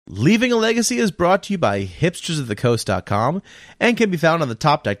Leaving a Legacy is brought to you by hipstersofthecoast.com and can be found on the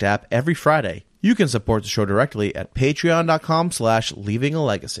Top Deck app every Friday. You can support the show directly at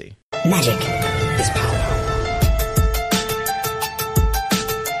patreon.com/leavingalegacy. Magic is power.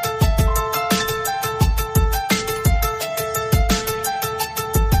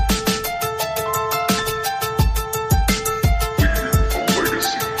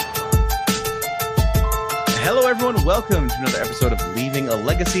 Hello, everyone. Welcome to another episode of Leaving a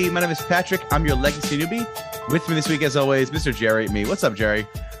Legacy. My name is Patrick. I'm your Legacy newbie. With me this week, as always, Mr. Jerry. Me. What's up, Jerry?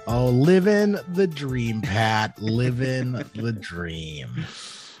 Oh, living the dream, Pat. Living the dream.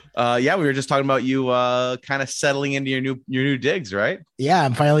 Yeah, we were just talking about you kind of settling into your new digs, right? Yeah,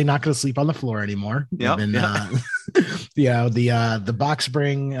 I'm finally not going to sleep on the floor anymore. Yep, The box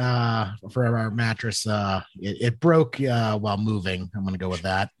spring for our mattress, it broke while moving. I'm going to go with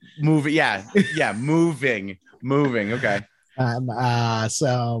that. Moving. Okay.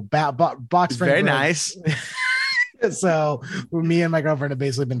 So box spring. Very broke. nice. So me and my girlfriend have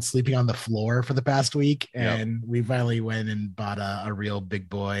basically been sleeping on the floor for the past week, and we finally went and bought a real big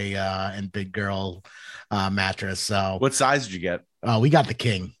boy and big girl mattress. So what size did you get? We got the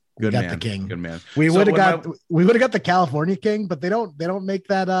king. Good man. The king. Good man. We would have got the California king, but they don't make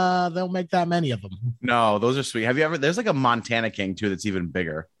that they don't make that many of them. No, those are sweet. Have you ever? There's like a Montana king too that's even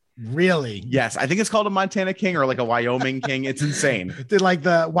bigger. Really? Yes, I think it's called a Montana king or like a Wyoming king. It's insane. Did like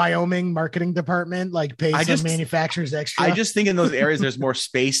the Wyoming marketing department like pay some manufacturers extra? I just think in those areas there's more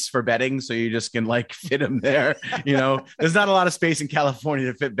space for bedding, so you just can like fit them there. You know, there's not a lot of space in California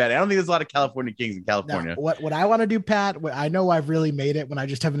to fit bedding. I don't think there's a lot of California kings in California. No, what I want to do, Pat, I know I've really made it when I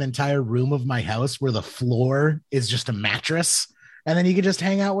just have an entire room of my house where the floor is just a mattress. And then you can just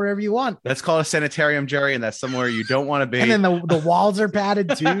hang out wherever you want. That's called a sanitarium, Jerry, and that's somewhere you don't want to be. And then the walls are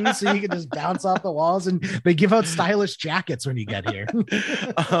padded too, so you can just bounce off the walls. And they give out stylish jackets when you get here.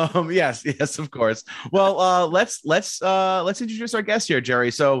 Yes, of course. Well, let's introduce our guest here, Jerry.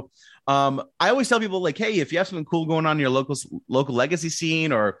 So, I always tell people like, hey, if you have something cool going on in your local legacy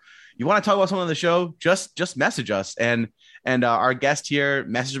scene, or you want to talk about something on the show, just message us. And our guest here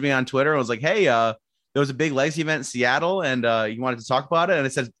messaged me on Twitter and was like, hey, there was a big legacy event in Seattle and he wanted to talk about it. And I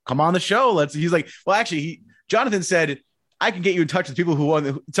said, come on the show. He's like, well, actually, Jonathan said, I can get you in touch with people who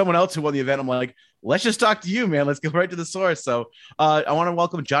won someone else who won the event. I'm like, let's just talk to you, man. Let's go right to the source. So I want to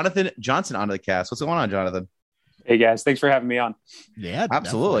welcome Jonathan Johnson onto the cast. What's going on, Jonathan? Hey guys, thanks for having me on. Yeah,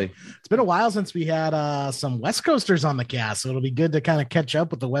 absolutely. Definitely. It's been a while since we had some West Coasters on the cast. So it'll be good to kind of catch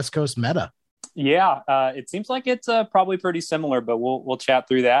up with the West Coast meta. Yeah, it seems like it's probably pretty similar, but we'll chat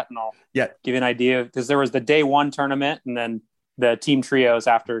through that and I'll give you an idea, because there was the day one tournament and then the team trios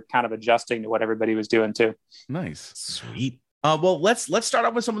after kind of adjusting to what everybody was doing too. Nice. Sweet. Well, let's start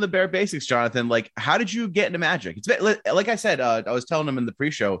off with some of the bare basics, Jonathan. Like, how did you get into Magic? It's been, like I said, I was telling him in the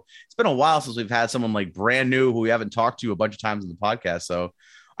pre-show, it's been a while since we've had someone like brand new who we haven't talked to a bunch of times in the podcast. So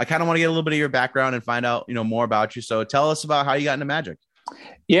I kind of want to get a little bit of your background and find out, more about you. So tell us about how you got into Magic.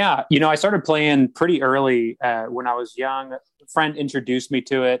 Yeah, I started playing pretty early when I was young. A friend introduced me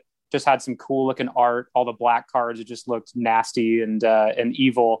to it. Just had some cool looking art. All the black cards, it just looked nasty and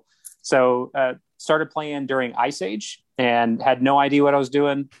evil. So started playing during Ice Age and had no idea what I was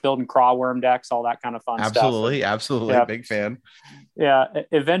doing, building craw worm decks, all that kind of fun stuff. Absolutely. Yeah. Big fan. Yeah.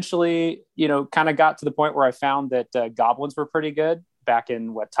 Eventually, kind of got to the point where I found that goblins were pretty good back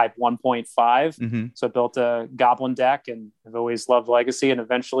in type 1.5. Mm-hmm. So I built a goblin deck and I've always loved Legacy, and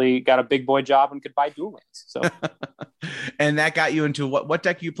eventually got a big boy job and could buy Duel Links. So, and that got you into what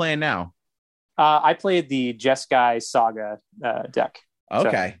deck are you playing now? I played the Jeskai Saga deck.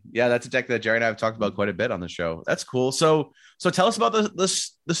 Okay. So, yeah, that's a deck that Jerry and I have talked about quite a bit on the show. That's cool. So tell us about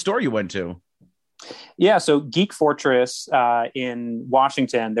the store you went to. Yeah. So Geek Fortress in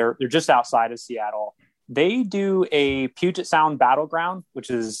Washington, they're just outside of Seattle. They do a Puget Sound Battleground, which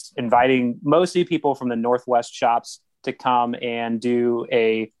is inviting mostly people from the Northwest shops to come and do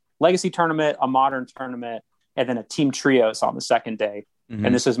a Legacy tournament, a Modern tournament, and then a team trios on the second day. Mm-hmm.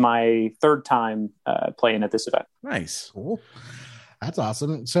 And this is my third time playing at this event. Nice. Cool. That's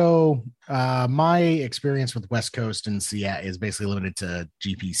awesome. So my experience with West Coast and Seattle is basically limited to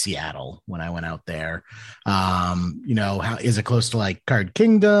GP Seattle when I went out there. How is it close to like Card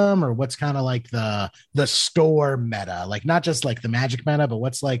Kingdom, or what's kind of like the store meta? Like not just like the Magic meta, but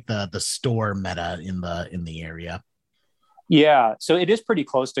what's like the store meta in the area? Yeah, so it is pretty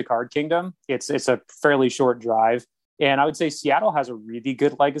close to Card Kingdom. It's a fairly short drive, and I would say Seattle has a really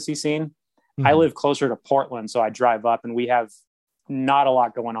good Legacy scene. Mm-hmm. I live closer to Portland, so I drive up, and we have not a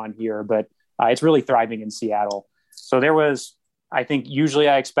lot going on here, but it's really thriving in Seattle. So there was, I think usually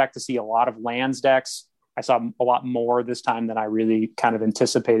I expect to see a lot of lands decks, I saw a lot more this time than I really kind of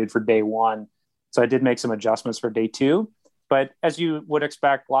anticipated for day one. So I did make some adjustments for day two. But as you would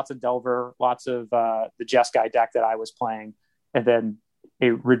expect, lots of Delver, lots of the Jeskai deck that I was playing, and then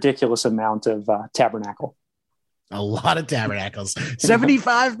a ridiculous amount of Tabernacle. A lot of tabernacles.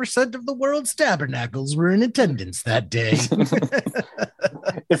 75% of the world's tabernacles were in attendance that day.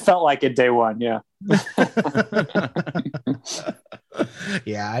 It felt like it day one, yeah.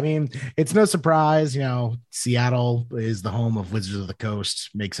 Yeah, I mean, it's no surprise, Seattle is the home of Wizards of the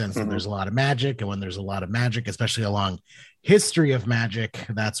Coast. Makes sense that there's a lot of Magic, and when there's a lot of Magic, especially along history of Magic,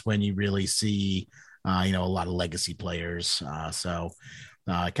 that's when you really see a lot of legacy players.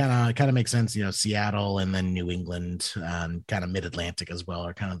 Kind of makes sense, Seattle and then New England, kind of mid-Atlantic as well,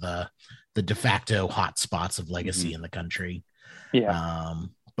 are kind of the de facto hot spots of legacy in the country. Yeah.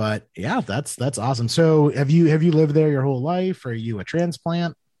 But yeah, that's awesome. So have you lived there your whole life? Or are you a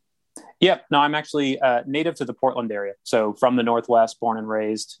transplant? Yep. No, I'm actually native to the Portland area. So from the Northwest, born and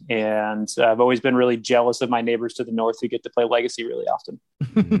raised. And I've always been really jealous of my neighbors to the north who get to play Legacy really often.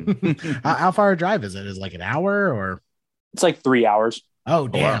 How far a drive is it? Is it like an hour or? It's like 3 hours. Oh,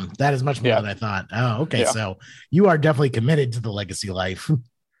 damn. Wow. That is much more than I thought. Oh, okay. Yeah. So you are definitely committed to the Legacy life.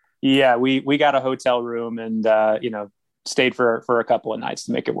 Yeah, we got a hotel room and, stayed for a couple of nights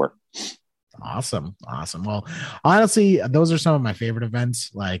to make it work. Awesome. Well, honestly, those are some of my favorite events.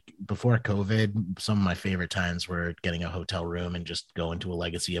 Like before COVID, some of my favorite times were getting a hotel room and just going to a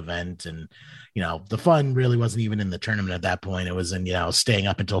Legacy event. And, the fun really wasn't even in the tournament at that point. It was in, staying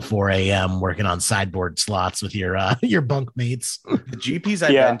up until 4 a.m. working on sideboard slots with your bunk mates. The GPs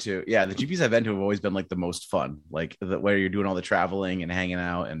I've been to. Yeah. The GPs I've been to have always been like the most fun, like where you're doing all the traveling and hanging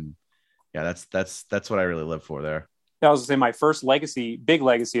out. And yeah, that's what I really live for there. I was going to say my first big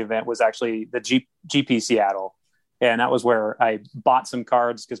legacy event was actually the GP Seattle. And that was where I bought some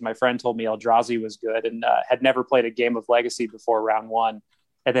cards because my friend told me Eldrazi was good and had never played a game of Legacy before round one,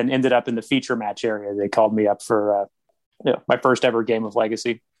 and then ended up in the feature match area. They called me up for my first ever game of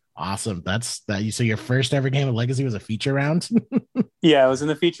Legacy. Awesome. So your first ever game of Legacy was a feature round? Yeah, I was in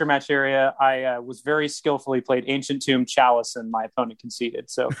the feature match area. I was very skillfully played Ancient Tomb Chalice and my opponent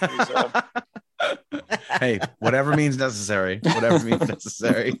conceded. So it was, hey, whatever means necessary. That's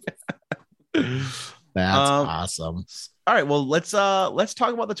awesome. All right, well, let's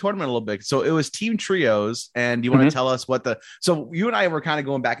talk about the tournament a little bit. So it was team trios, and you want to tell us so you and I were kind of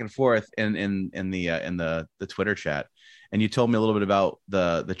going back and forth in the Twitter chat, and you told me a little bit about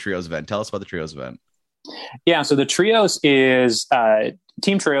the trios event. Tell us about the trios event. Yeah, so the trios is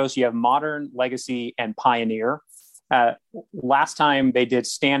team trios. You have Modern, Legacy, and Pioneer. Last time they did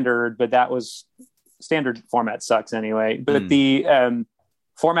Standard, but that was Standard format sucks anyway. But the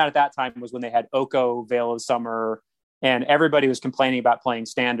format at that time was when they had Oko, Veil of Summer, and everybody was complaining about playing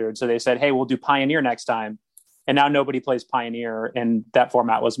Standard. So they said, hey, we'll do Pioneer next time. And now nobody plays Pioneer, and that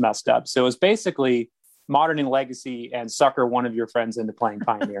format was messed up. So it was basically Modern and Legacy and sucker one of your friends into playing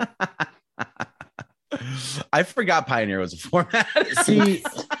Pioneer. I forgot Pioneer was a format. See,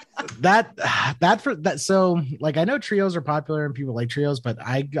 so like I know trios are popular and people like trios, but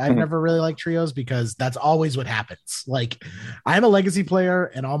I've never really liked trios because that's always what happens. Like I'm a Legacy player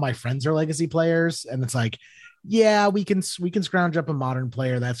and all my friends are Legacy players, and it's like, yeah, we can scrounge up a Modern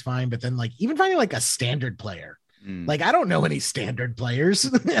player, that's fine, but then like even finding like a Standard player, like I don't know any Standard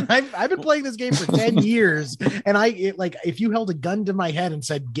players. I've been playing this game for 10 years, and if you held a gun to my head and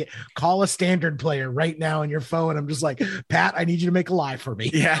said call a Standard player right now on your phone, I'm just like, Pat, I need you to make a lie for me.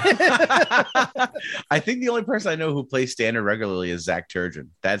 Yeah. I think the only person I know who plays Standard regularly is Zach Turgeon.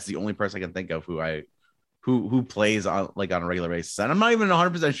 That's the only person I can think of who plays on a regular basis, and I'm not even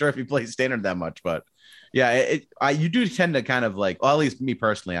 100% sure if he plays Standard that much, but yeah, you do tend to kind of like, well, at least me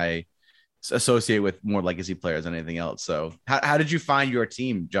personally, I associate with more Legacy players than anything else. So how did you find your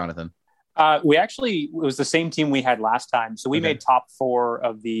team, Jonathan? It was the same team we had last time. So we made top 4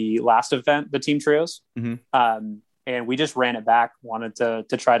 of the last event, the team trios. And we just ran it back, wanted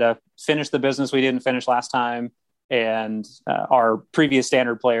to try to finish the business we didn't finish last time. And our previous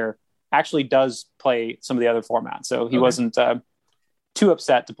Standard player actually does play some of the other formats. So he wasn't too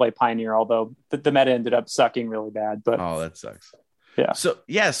upset to play Pioneer, although the meta ended up sucking really bad. But that sucks.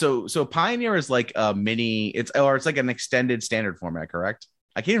 Yeah. So Pioneer is like a mini. It's like an extended Standard format, correct?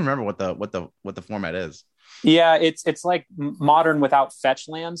 I can't even remember what the format is. Yeah, it's like Modern without fetch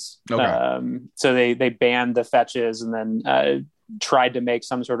lands. Okay. So they banned the fetches and then tried to make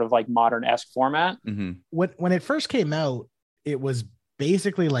some sort of like Modern-esque format. Mm-hmm. When it first came out, it was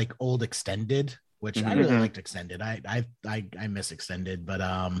basically like old Extended, which I really liked Extended. I miss Extended, but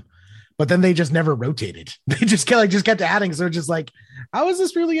but then they just never rotated. They just kept adding. So just like, how is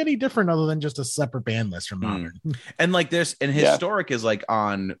this really any different other than just a separate ban list from Modern? And like there's and Historic is like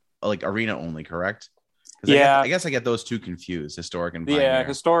on like Arena only, correct? Yeah, I guess I get those two confused, Historic and Pioneer. Yeah,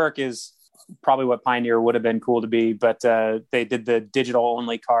 Historic is probably what Pioneer would have been cool to be, but they did the digital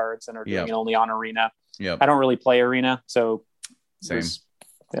only cards and are doing it only on Arena. Yeah, I don't really play Arena, so same.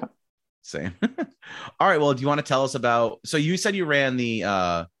 Same. All right. Well, do you want to tell us about? So you said you ran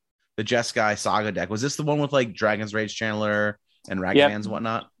the Jeskai Saga deck. Was this the one with like Dragon's Rage Channeler and Ragavans and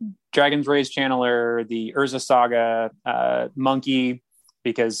whatnot? Dragon's Rage Channeler, the Urza Saga, Monkey,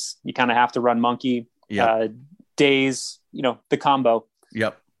 because you kind of have to run Monkey. Days, the combo.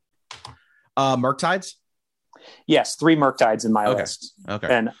 Yep. Murktides? Yes, 3 Murktides in my list. Okay.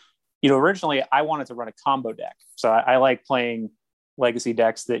 And originally I wanted to run a combo deck. So I like playing legacy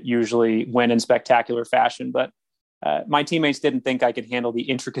decks that usually win in spectacular fashion, but my teammates didn't think I could handle the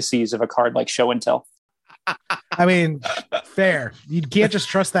intricacies of a card like Show and Tell. I mean, fair. You can't just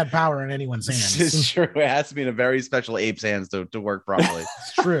trust that power in anyone's hands. It's true. It has to be in a very special ape's hands to work properly.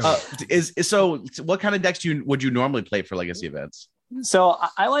 It's true. So what kind of decks would you normally play for legacy events? So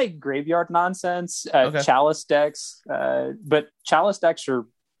I like graveyard nonsense, Chalice decks, but Chalice decks are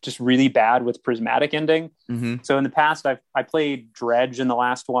just really bad with prismatic ending. Mm-hmm. So in the past, I played Dredge in the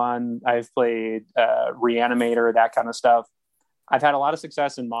last one. I've played Reanimator, that kind of stuff. I've had a lot of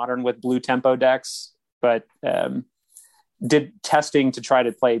success in Modern with blue tempo decks, but did testing to try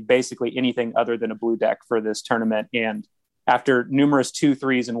to play basically anything other than a blue deck for this tournament. And after numerous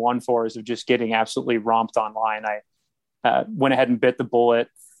 2-3s and 1-4s of just getting absolutely romped online, I went ahead and bit the bullet,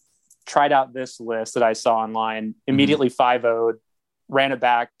 tried out this list that I saw online, immediately 5-0'd, ran it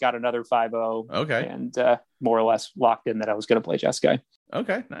back, got another 5-0. Okay. And more or less locked in that I was going to play Jeskai.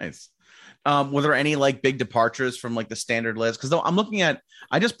 Okay, nice. Were there any like big departures from like the standard list? Because I'm looking at,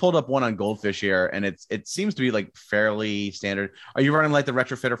 I just pulled up one on Goldfish here, and it seems to be like fairly standard. Are you running like the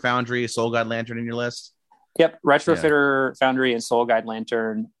Retrofitter Foundry, Soul Guide Lantern in your list? Yep, Retrofitter Foundry and Soul Guide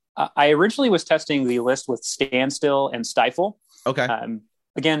Lantern. I originally was testing the list with Standstill and Stifle. Okay.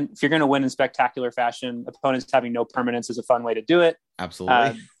 Again, if you're going to win in spectacular fashion, opponents having no permanence is a fun way to do it.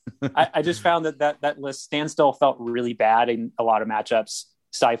 Absolutely. I just found that list, Standstill felt really bad in a lot of matchups.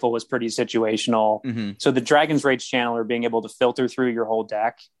 Stifle was pretty situational. Mm-hmm. So the Dragon's Rage Channeler being able to filter through your whole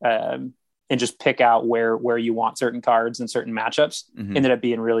deck and just pick out where you want certain cards and certain matchups ended up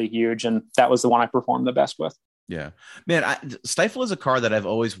being really huge. And that was the one I performed the best with. Yeah, man, Stifle is a card that I've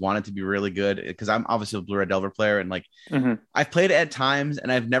always wanted to be really good because I'm obviously a Blue-Red Delver player, and like I've played it at times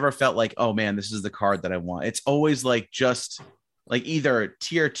and I've never felt like, oh man, this is the card that I want. It's always like just like either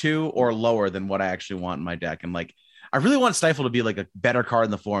tier 2 or lower than what I actually want in my deck. And like I really want Stifle to be like a better card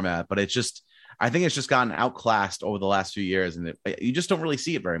in the format, but it's just, I think it's just gotten outclassed over the last few years, and you just don't really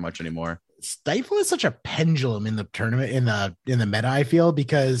see it very much anymore. Stifle is such a pendulum in the tournament, in the meta, I feel,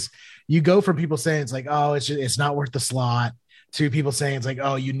 because you go from people saying it's like, oh, it's not worth the slot, to people saying it's like,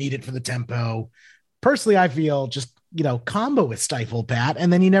 oh, you need it for the tempo. Personally, I feel just, combo with Stifle, Pat,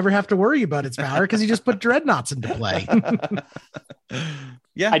 and then you never have to worry about its power because you just put Dreadnoughts into play.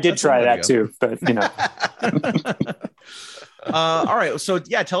 Yeah, I did try that too, but all right, so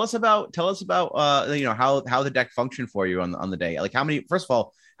yeah, tell us about how the deck functioned for you on the day. Like how many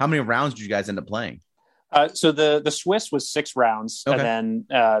rounds did you guys end up playing? So the Swiss was 6 rounds, and then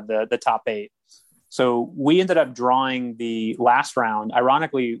the top 8. So we ended up drawing the last round.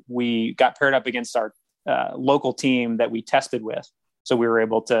 Ironically, we got paired up against our local team that we tested with, so we were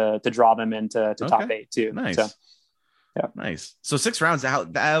able to draw them into top 8 too. Nice. So, yeah, nice. So 6 rounds.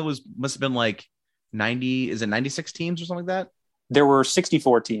 That must have been like 90. Is it 96 teams or something like that? There were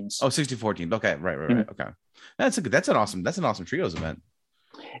 64 teams. Oh, 64 teams. Okay, right. Okay, that's an awesome trios event.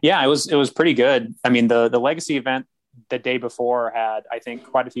 Yeah, it was pretty good. I mean, the legacy event the day before had, I think,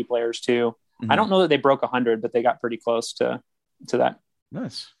 quite a few players too. I don't know that they broke 100, but they got pretty close to that.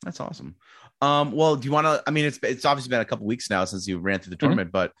 Nice. That's awesome. Well, do you want to, I mean, it's obviously been a couple weeks now since you ran through the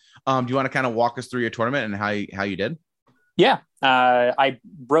tournament, but do you want to kind of walk us through your tournament and how you did? Yeah. I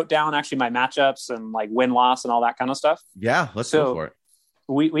wrote down actually my matchups and like win-loss and all that kind of stuff. Yeah, let's go for it.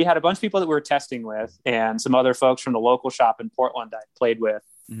 We had a bunch of people that we were testing with and some other folks from the local shop in Portland I played with.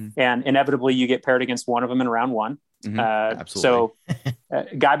 And inevitably you get paired against one of them in round 1. Absolutely. So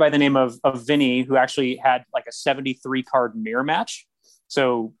a guy by the name of Vinny, who actually had like a 73 card mirror match.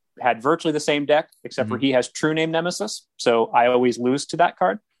 So had virtually the same deck, except for he has True Name Nemesis. So I always lose to that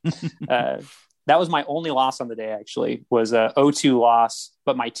card. That was my only loss on the day, actually, was a 0-2 loss,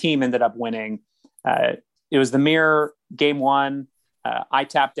 but my team ended up winning. It was the mirror game 1. I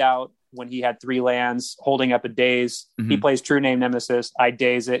tapped out. when he had 3 lands holding up a daze. Mm-hmm. He plays True Name Nemesis. I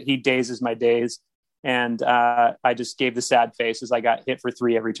daze it. He dazes my daze. And I just gave the sad face as I got hit for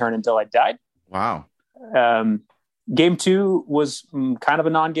 3 every turn until I died. Wow. Game 2 was kind of a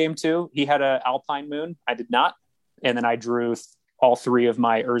non-game 2. He had a Alpine Moon. I did not. And then I drew all 3 of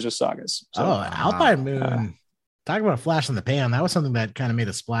my Urza Sagas. So, Alpine Moon. Talk about a flash in the pan. That was something that kind of made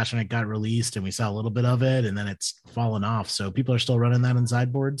a splash when it got released, and we saw a little bit of it, and then it's fallen off. So people are still running that in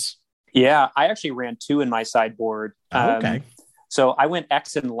sideboards. Yeah, I actually ran 2 in my sideboard. Okay. So I went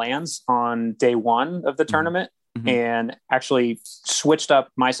X and lands on day 1 of the tournament, and actually switched up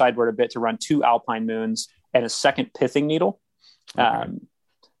my sideboard a bit to run 2 Alpine Moons and a second Pithing Needle. Okay.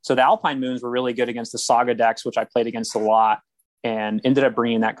 So the Alpine Moons were really good against the Saga decks, which I played against a lot, and ended up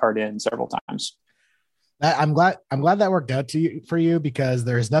bringing that card in several times. I'm glad that worked out for you, because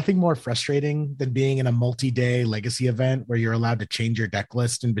there is nothing more frustrating than being in a multi-day legacy event where you're allowed to change your deck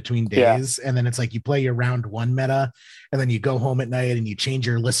list in between days. Yeah. And then it's like you play your round 1 meta, and then you go home at night and you change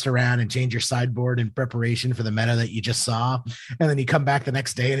your list around and change your sideboard in preparation for the meta that you just saw. And then you come back the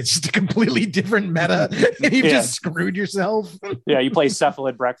next day and it's just a completely different meta and you've just screwed yourself. Yeah. You play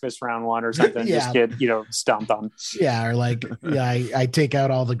Cephalid Breakfast round 1 or something, just get, stomped on. Yeah. Or like, I take out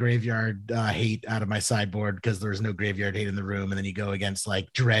all the graveyard hate out of my sideboard because there's no graveyard hate in the room, and then you go against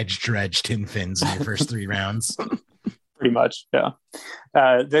like dredge tin fins in your first 3 rounds. Pretty much, yeah.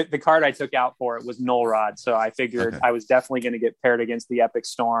 The card I took out for it was Null Rod, so I figured I was definitely going to get paired against the Epic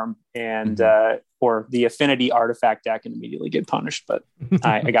Storm and or the Affinity Artifact deck and immediately get punished, but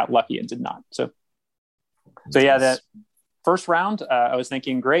I got lucky and did not. So yeah, that first round, I was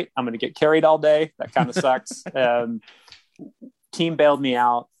thinking, great, I'm going to get carried all day. That kind of sucks. Team bailed me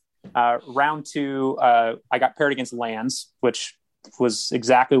out. Round 2, I got paired against lands, which was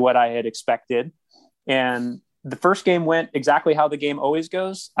exactly what I had expected. And the first game went exactly how the game always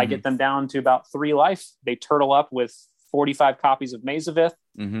goes. I get them down to about 3 life. They turtle up with 45 copies of Maze of Ith,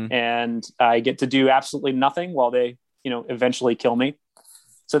 and I get to do absolutely nothing while they, eventually kill me.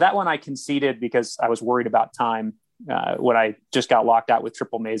 So that one I conceded because I was worried about time when I just got locked out with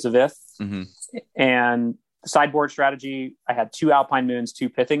triple Maze of Ith. And sideboard strategy, I had 2 Alpine Moons, 2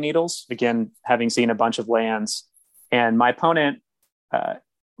 Pithing Needles, again, having seen a bunch of lands. And my opponent,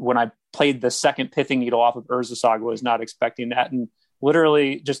 when I played the second Pithing Needle off of Urza Saga, was not expecting that, and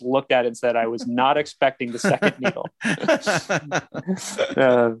literally just looked at it and said, I was not expecting the second needle.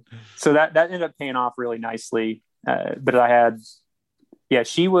 So that ended up paying off really nicely. But I had,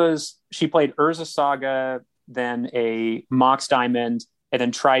 she played Urza Saga, then a Mox Diamond, and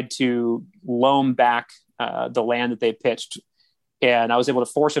then tried to loam back the land that they pitched, and I was able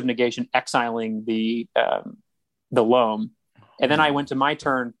to Force of Negation, exiling the loam. And then I went to my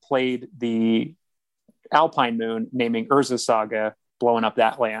turn, played the Alpine Moon, naming Urza Saga, blowing up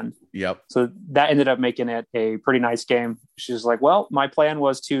that land. Yep. So that ended up making it a pretty nice game. She's like, well, my plan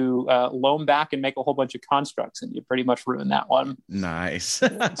was to loam back and make a whole bunch of constructs, and you pretty much ruined that one. Nice.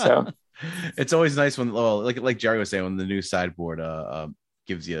 So it's always nice when, like Jerry was saying, when the new sideboard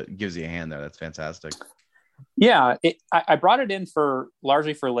gives you a hand there. That's fantastic. Yeah, I brought it in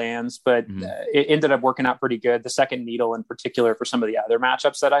largely for lands, but it ended up working out pretty good. The second needle in particular for some of the other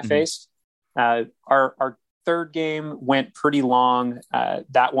matchups that I faced. Our third game went pretty long.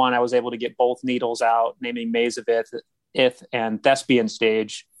 That one I was able to get both needles out, naming Maze of Ith and Thespian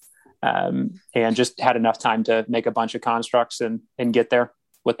Stage, and just had enough time to make a bunch of constructs and get there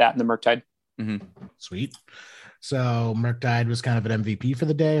with that in the Murktide. Sweet. So Murktide was kind of an MVP for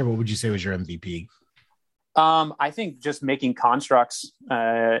the day, or what would you say was your MVP? I think just making constructs,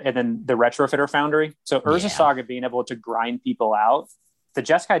 and then the Retrofitter Foundry. So Urza Saga being able to grind people out. The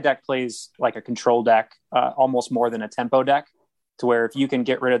Jeskai deck plays like a control deck, almost more than a tempo deck, to where if you can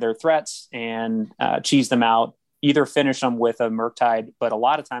get rid of their threats and cheese them out, either finish them with a Murktide, but a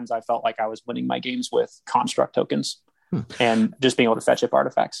lot of times I felt like I was winning my games with construct tokens and just being able to fetch up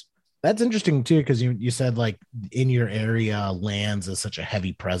artifacts. That's interesting too, because you said like in your area, lands is such a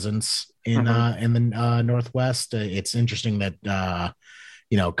heavy presence in the Northwest. It's interesting that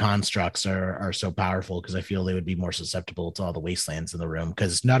constructs are so powerful, because I feel they would be more susceptible to all the wastelands in the room.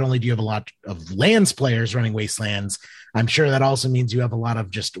 Because not only do you have a lot of lands players running wastelands, I'm sure that also means you have a lot of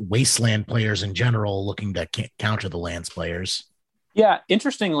just wasteland players in general looking to counter the lands players. Yeah,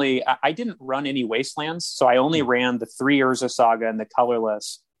 interestingly, I didn't run any wastelands, so I only ran the 3 Urza Saga and the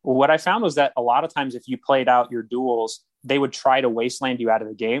colorless. What I found was that a lot of times if you played out your duels, they would try to wasteland you out of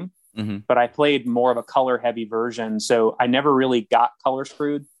the game. But I played more of a color heavy version, so I never really got color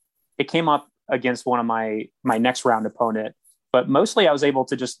screwed. It came up against one of my next round opponent, But mostly I was able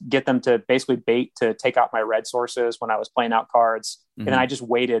to just get them to basically bait to take out my red sources when I was playing out cards. And then I just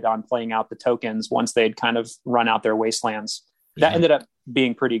waited on playing out the tokens once they'd kind of run out their wastelands. That ended up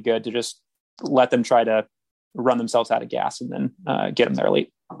being pretty good to just let them try to run themselves out of gas and then get them there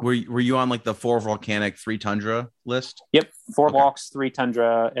late. Were you on like the 4 volcanic, 3 tundra list? Yep. 4 Valks, 3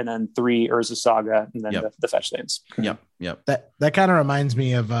 tundra, and then 3 Urza Saga, and then the fetch lands. Yep. That kind of reminds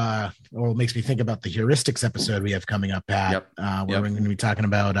me of or makes me think about the heuristics episode we have coming up, Pat, where we're going to be talking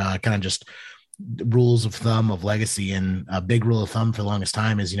about kind of just rules of thumb of Legacy. And a big rule of thumb for the longest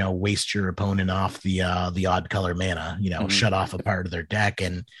time is, waste your opponent off the odd color mana, shut off a part of their deck.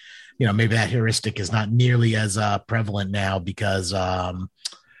 And maybe that heuristic is not nearly as prevalent now because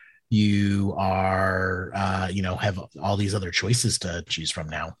you are have all these other choices to choose from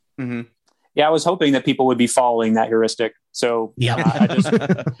now. Yeah, I was hoping that people would be following that heuristic. So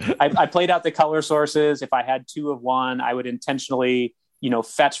I played out the color sources. If I had 2 of one, I would intentionally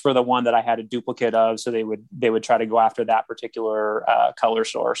fetch for the one that I had a duplicate of, so they would try to go after that particular color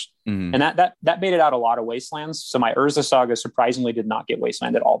source. And that made it out a lot of wastelands. So my Urza Saga surprisingly did not get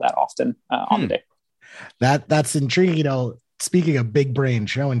wastelanded all that often on the day. That's intriguing. Speaking of big brain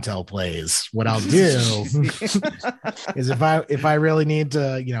show and tell plays, what I'll do is if I really need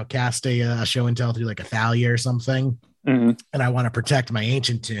to cast a show and tell through like a Thalia or something, and I want to protect my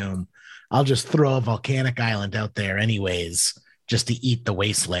Ancient Tomb, I'll just throw a volcanic island out there anyways, just to eat the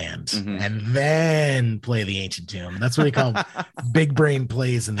wasteland, and then play the Ancient Tomb. That's what they call big brain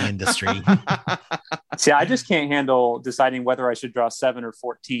plays in the industry. See, I just can't handle deciding whether I should draw 7 or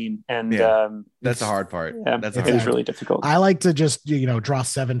 14. And that's the hard part. It's really difficult. I like to just, draw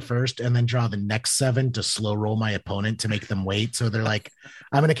 7 first and then draw the next 7 to slow roll my opponent to make them wait. So they're like,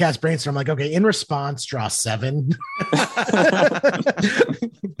 I'm going to cast Brainstorm. I'm like, okay, in response, draw 7.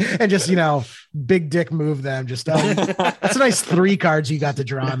 And just, big dick move them. Just, that's a nice 3 cards you got to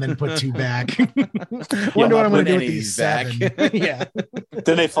draw and then put 2 back. Wonder what I'm going to do with these 7. Yeah.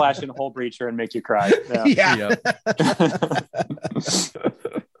 Then they flash in Hole Breacher and make you cry. Yeah.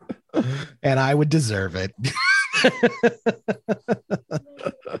 And I would deserve it.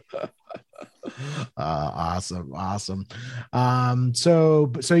 Awesome.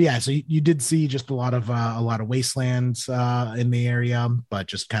 So you did see just a lot of wastelands in the area, but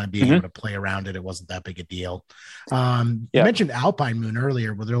just kind of being able to play around it wasn't that big a deal. You mentioned Alpine Moon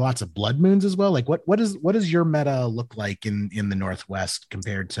earlier. Were there lots of Blood Moons as well? Like what does your meta look like in the Northwest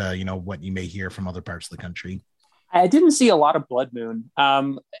compared to what you may hear from other parts of the country? I didn't see a lot of Blood Moon.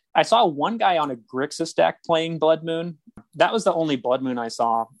 I saw one guy on a Grixis deck playing Blood Moon. That was the only Blood Moon I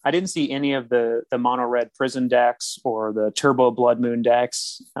saw. I didn't see any of the mono red prison decks or the turbo Blood Moon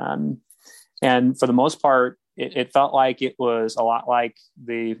decks. And for the most part, it felt like it was a lot like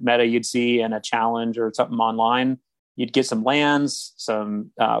the meta you'd see in a challenge or something online. You'd get some lands,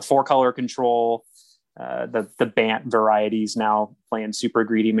 some 4-color control, the Bant varieties now playing super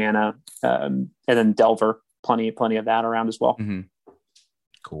greedy mana, and then Delver. Plenty of that around as well.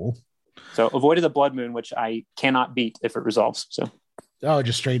 Cool. So avoided the Blood Moon, which I cannot beat if it resolves. So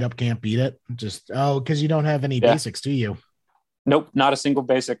just straight up can't beat it. Because you don't have any basics, do you? Nope, not a single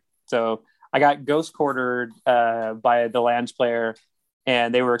basic. So I got ghost quartered by the lands player,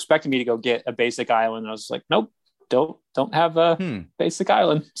 and they were expecting me to go get a basic island. I was like, nope, don't have a basic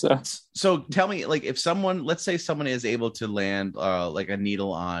island. So tell me, like, if someone, let's say someone is able to land like a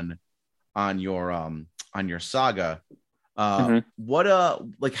needle on your Saga, what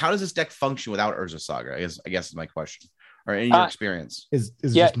how does this deck function without Urza Saga? I guess is my question, or in your experience. Is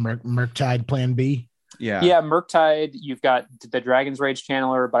just Murktide plan B? Yeah, Murktide. You've got the Dragon's Rage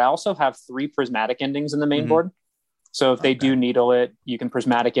Channeler, but I also have 3 prismatic endings in the main board. So if they do needle it, you can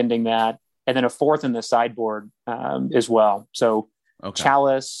prismatic ending that, and then a 4th in the sideboard as well. So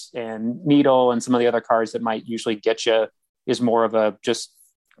Chalice and Needle and some of the other cards that might usually get you is more of a just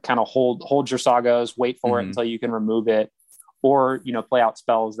kind of hold your Sagas, wait for it until you can remove it, or play out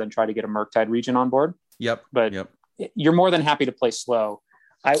spells, then try to get a Murktide region on board. But you're more than happy to play slow.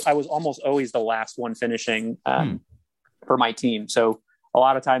 I was almost always the last one finishing for my team, so a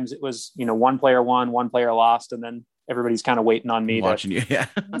lot of times it was one player won, one player lost, and then everybody's kind of waiting on me watching you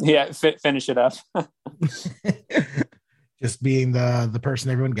finish it up. Just being the person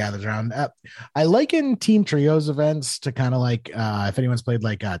everyone gathers around. I liken team trios events to kind of like if anyone's played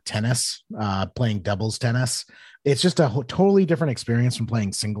like tennis, playing doubles tennis. It's just a totally different experience from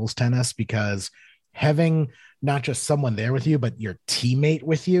playing singles tennis, because having not just someone there with you, but your teammate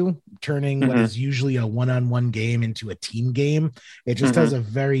with you, turning what Mhm. is usually a one-on-one game into a team game. It just has a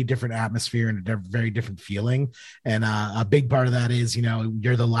very different atmosphere and a very different feeling. And a big part of that is,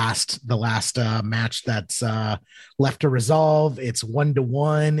 you're the last match that's left to resolve. It's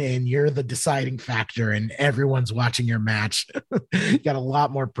 1-1, and you're the deciding factor, and everyone's watching your match. You got a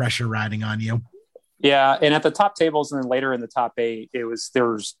lot more pressure riding on you. Yeah, and at the top tables, and then later in the top 8, there was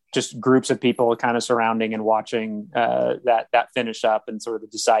just groups of people kind of surrounding and watching that finish up and sort of the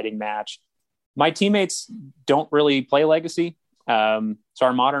deciding match. My teammates don't really play Legacy, so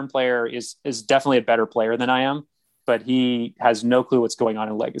our modern player is definitely a better player than I am, but he has no clue what's going on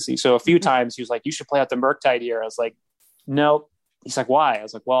in Legacy. So a few times he was like, "You should play out the Murktide here." I was like, "No." He's like, "Why?" I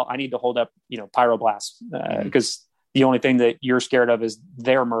was like, "Well, I need to hold up, Pyroblast because." The only thing that you're scared of is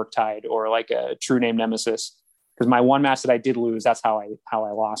their Murktide or like a True Name Nemesis. Because my one match that I did lose, that's how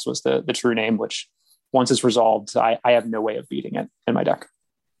I lost, was the True Name, which once it's resolved, I have no way of beating it in my deck.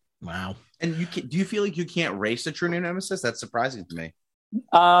 Wow. And do you feel like you can't race the True Name Nemesis? That's surprising to me.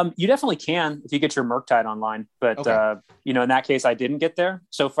 You definitely can if you get your Murktide online, but Okay. in that case, I didn't get there.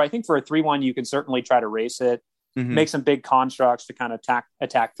 So I think for a 3-1, you can certainly try to race it, make some big constructs to kind of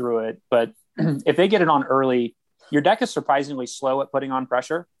attack through it. But if they get it on early, your deck is surprisingly slow at putting on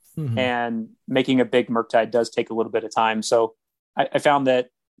pressure, and making a big Murktide does take a little bit of time. So I found that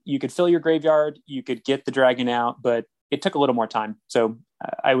you could fill your graveyard, you could get the dragon out, but it took a little more time. So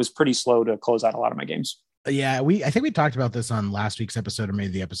I was pretty slow to close out a lot of my games. Yeah, I think we talked about this on last week's episode or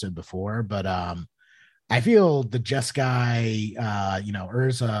maybe the episode before, but I feel the Jeskai,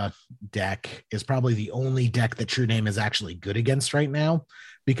 Urza deck is probably the only deck that True Name is actually good against right now,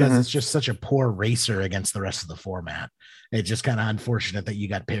 because it's just such a poor racer against the rest of the format. It's just kind of unfortunate that you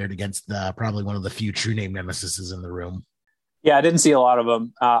got paired against probably one of the few True Name Nemesises in the room. Yeah, I didn't see a lot of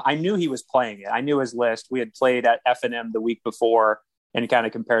them. I knew he was playing it. I knew his list. We had played at F&M the week before and kind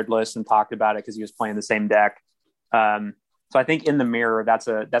of compared lists and talked about it because he was playing the same deck. So I think in the mirror, that's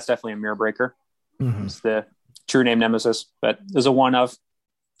definitely a mirror breaker. It's the True Name Nemesis, but there's a one of.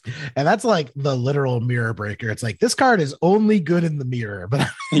 And that's like the literal mirror breaker. It's like, this card is only good in the mirror, but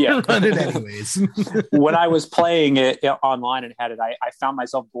Yeah, run it anyways. When I was playing it online and had it, I found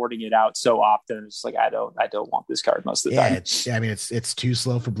myself boarding it out so often. It's like I don't want this card most of the time. It's too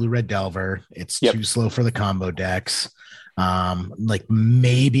slow for Blue Red Delver. It's Yep. too slow for the combo decks. Like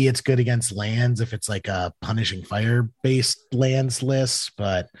maybe it's good against lands if it's like a punishing fire based lands list,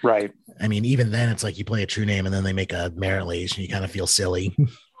 but Right. I mean, even then it's like you play a True Name and then they make a Merit Lage and you kind of feel silly.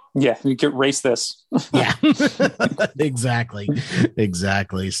 Yeah, you could race this. Yeah, exactly.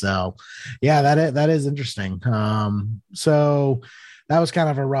 So yeah, that is interesting. So that was kind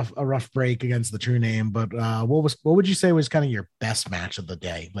of a rough break against the True Name, but what would you say was kind of your best match of the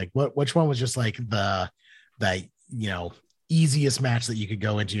day? Like which one was just like the easiest match that you could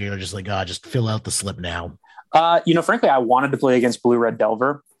go into? You're just like, just fill out the slip now. Frankly, I wanted to play against Blue Red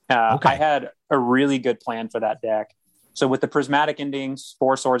Delver. Okay. I had a really good plan for that deck. So with the prismatic endings,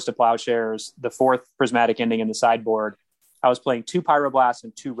 4 Swords to Plowshares, the 4th prismatic ending in the sideboard, I was playing 2 Pyroblasts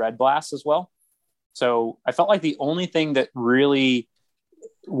and 2 Red Blasts as well. So I felt like the only thing that really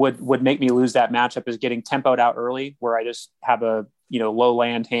would make me lose that matchup is getting tempoed out early, where I just have a low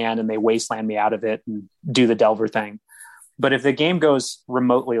land hand and they wasteland me out of it and do the Delver thing. But if the game goes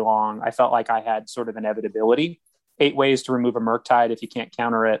remotely long, I felt like I had sort of inevitability. 8 ways to remove a Murktide if you can't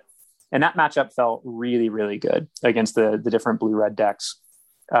counter it. And that matchup felt really, really good against the different blue-red decks.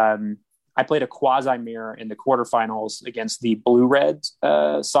 I played a quasi-mirror in the quarterfinals against the blue-red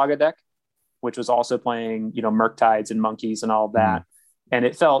Saga deck, which was also playing, Murktides and Monkeys and all of that. And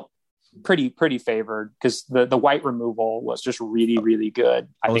it felt pretty favored because the white removal was just really, really good.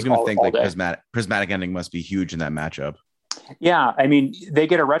 I was going to think like day. prismatic ending must be huge in that matchup. Yeah, I mean, they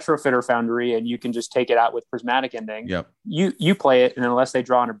get a Retrofitter Foundry, and you can just take it out with prismatic ending. Yep. You play it, and unless they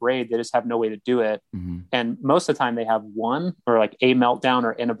draw on a braid, they just have no way to do it. And most of the time, they have one or like a meltdown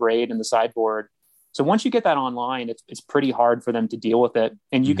or in a braid in the sideboard. So once you get that online, it's pretty hard for them to deal with it,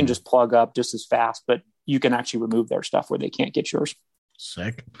 and you can just plug up just as fast. But you can actually remove their stuff where they can't get yours.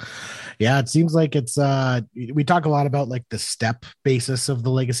 Sick. Yeah, it seems like it's we talk a lot about like the step basis of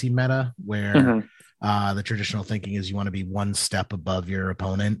the legacy meta, where the traditional thinking is you want to be one step above your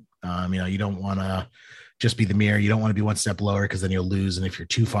opponent. You don't want to just be the mirror. You don't want to be one step lower because then you'll lose. And if you're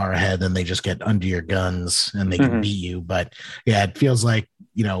too far ahead, then they just get under your guns and they can beat you. But yeah, it feels like,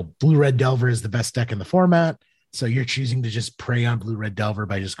 Blue Red Delver is the best deck in the format. So you're choosing to just prey on Blue Red Delver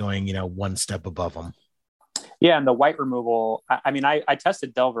by just going, one step above them. Yeah, and the white removal, I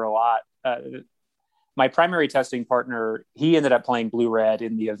tested Delver a lot. my primary testing partner, he ended up playing blue red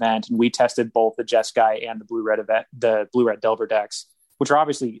in the event, and we tested both the Jeskai and the blue red event, the blue red Delver decks, which are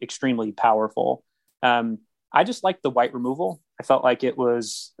obviously extremely powerful. I just liked the white removal. I felt like it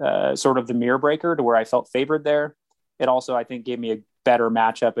was sort of the mirror breaker to where I felt favored there. It also, I think, gave me a better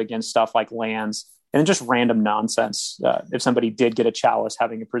matchup against stuff like lands and just random nonsense. If somebody did get a chalice,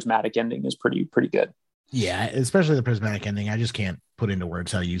 having a prismatic ending is pretty good. Yeah, especially the prismatic ending. I just can't put into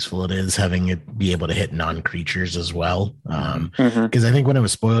words how useful it is having it be able to hit non-creatures as well. Because I think when it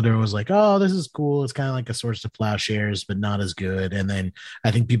was spoiled, everyone was like, oh, this is cool. It's kind of like a Swords to Plowshares, but not as good. And then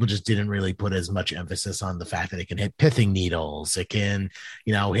I think people just didn't really put as much emphasis on the fact that it can hit Pithing Needles. It can,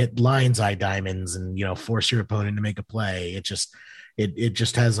 hit Lion's Eye Diamonds and, force your opponent to make a play. It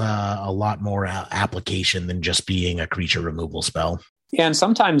just has a lot more application than just being a creature removal spell. And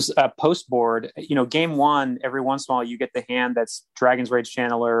sometimes post board, game one, every once in a while you get the hand that's Dragon's Rage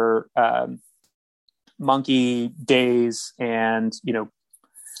Channeler, Monkey, Daze, and,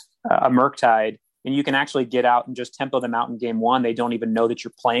 a Murktide. And you can actually get out and just tempo them out in game one. They don't even know that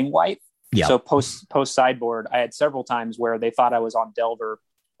you're playing white. Yeah. So post sideboard, I had several times where they thought I was on Delver,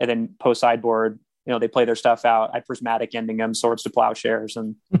 and then post sideboard, they play their stuff out. I prismatic ending them, Swords to Plowshares,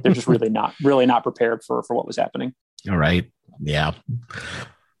 and they're just really not prepared for what was happening. All right. Yeah.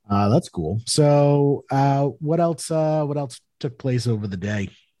 That's cool. So what else took place over the day?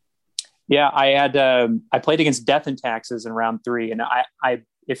 Yeah, I played against Death and Taxes in round 3. And I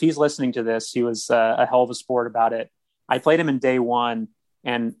if he's listening to this, he was a hell of a sport about it. I played him in day 1,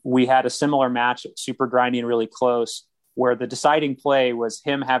 and we had a similar match, super grindy and really close, where the deciding play was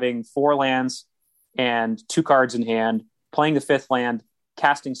him having 4 lands and 2 cards in hand, playing the 5th land,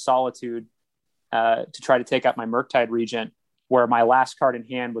 casting Solitude to try to take out my Murktide Regent, where my last card in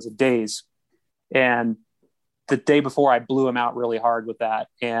hand was a Daze. And the day before, I blew him out really hard with that.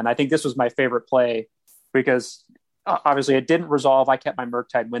 And I think this was my favorite play because obviously it didn't resolve. I kept my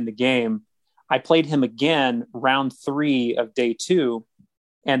Murktide win the game. I played him again round 3 of day 2,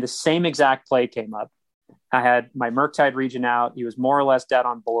 and the same exact play came up. I had my Murktide Regent out. He was more or less dead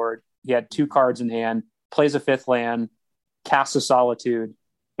on board. He had 2 cards in hand, plays a 5th land, casts a Solitude.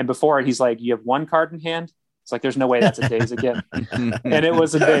 And before it, he's like, you have 1 card in hand? It's like, there's no way that's a Daze again. And it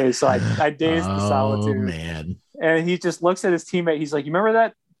was a Daze. So I dazed the Solitude. Man. And he just looks at his teammate. He's like, you remember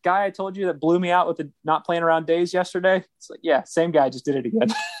that guy I told you that blew me out with the not playing around Daze yesterday? It's like, yeah, same guy, just did it again.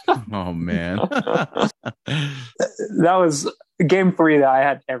 Oh, man. That was game 3 that I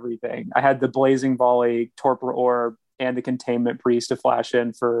had everything. I had the Blazing Volley, Torpor Orb, and the Containment Priest to flash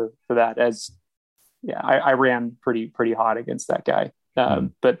in for that. I ran pretty hot against that guy.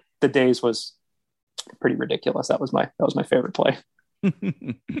 But the Daze was pretty ridiculous. That was my favorite play.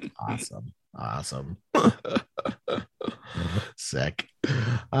 Awesome. Sick.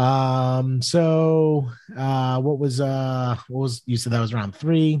 So what was you said that was round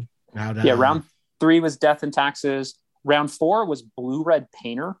 3? Round 3 was Death and Taxes. Round 4 was Blue Red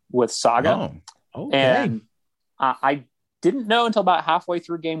Painter with Saga. Oh, okay. And I didn't know until about halfway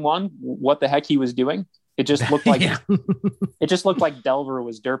through game 1 what the heck he was doing. It just looked like it just looked like Delver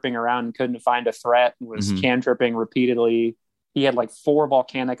was derping around and couldn't find a threat and was cantripping repeatedly. He had like 4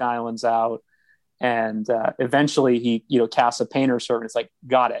 volcanic islands out, and eventually he casts a Painter Servant. It's like,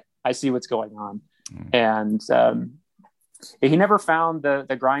 got it. I see what's going on. And he never found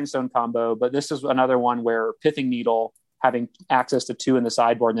the Grindstone combo, but this is another one where Pithing Needle having access to 2 in the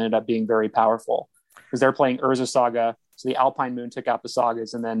sideboard ended up being very powerful because they're playing Urza Saga. So the Alpine Moon took out the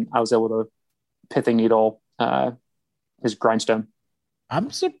Sagas, and then I was able to Pithing Needle his Grindstone. I'm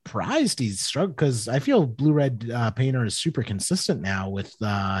surprised he's struggled because I feel Blue Red Painter is super consistent now with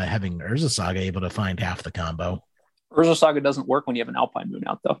having Urza Saga able to find half the combo. Urza Saga doesn't work when you have an Alpine Moon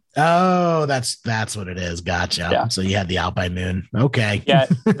out, though. Oh, that's what it is. Gotcha. Yeah. So you had the Alpine Moon. Okay. Yeah,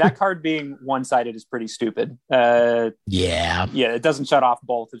 that card being one-sided is pretty stupid. Yeah, it doesn't shut off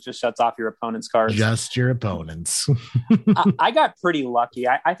both. It just shuts off your opponent's cards. Just your opponent's. I got pretty lucky.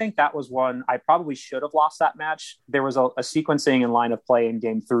 I think that was one I probably should have lost that match. There was a sequencing and line of play in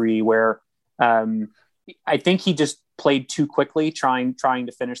game 3 where I think he just played too quickly, trying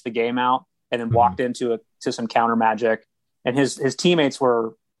to finish the game out, and then walked into some counter magic, and his teammates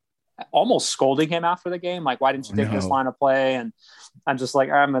were almost scolding him after the game, like, why didn't you take this line of play? And I'm just like,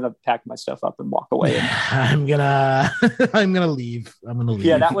 I'm gonna pack my stuff up and walk away. I'm gonna leave.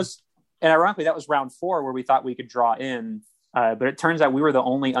 Yeah, that was, and ironically, that was round 4 where we thought we could draw in, but it turns out we were the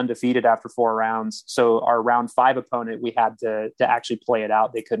only undefeated after 4 rounds. So our round 5 opponent, we had to actually play it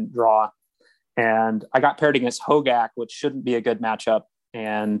out. They couldn't draw, and I got paired against Hogak, which shouldn't be a good matchup,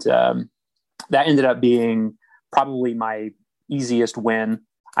 and that ended up being probably my easiest win.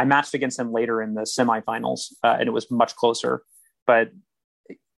 I matched against him later in the semifinals, and it was much closer. But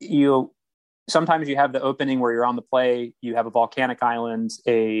sometimes you have the opening where you're on the play, you have a volcanic island,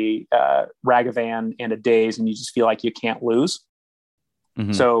 a Ragavan, and a Daze, and you just feel like you can't lose.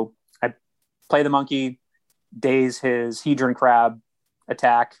 Mm-hmm. So I play the monkey, Daze his Hedron Crab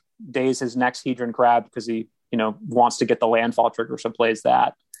attack, Daze his next Hedron Crab because he wants to get the landfall trigger, so plays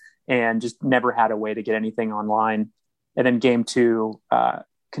that, and just never had a way to get anything online. And then game 2,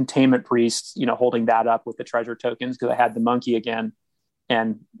 Containment Priest, holding that up with the treasure tokens because I had the monkey again,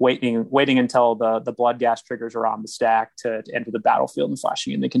 and waiting until the blood gas triggers are on the stack to enter the battlefield, and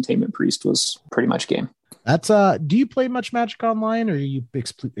flashing in the Containment Priest was pretty much game. That's do you play much Magic Online, or are you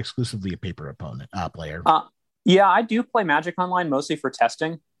exclusively a paper opponent player? Yeah, I do play Magic Online mostly for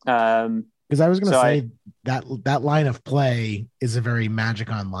testing. Because I was going to say that line of play is a very Magic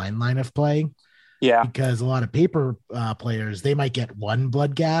Online line of play. Yeah, because a lot of paper players, they might get one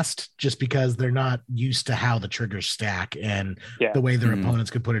blood gassed just because they're not used to how the triggers stack, and the way their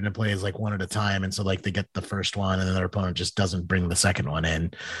opponents could put it into play is like one at a time, and so like they get the first one and then their opponent just doesn't bring the second one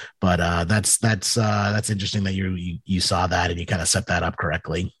in. But that's interesting that you saw that and you kind of set that up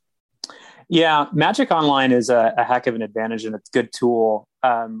correctly. Yeah, Magic Online is a heck of an advantage, and it's a good tool.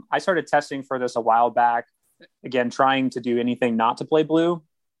 I started testing for this a while back, again trying to do anything not to play blue.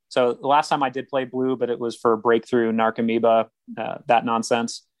 So the last time I did play blue, but it was for Breakthrough, Narcomoeba, that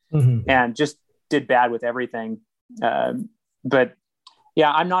nonsense, and just did bad with everything. But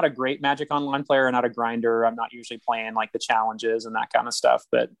yeah, I'm not a great Magic Online player, not a grinder. I'm not usually playing like the challenges and that kind of stuff,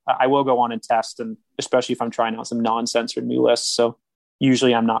 but I will go on and test, and especially if I'm trying out some nonsense or new lists. So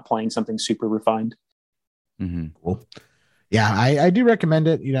usually I'm not playing something super refined. Mm-hmm. Cool. Yeah, I do recommend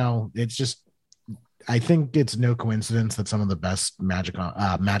it. It's just, I think it's no coincidence that some of the best Magic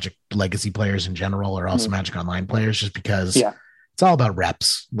Legacy players in general are also Magic Online players, just because it's all about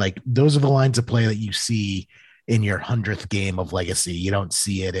reps. Like those are the lines of play that you see in your 100th game of Legacy. You don't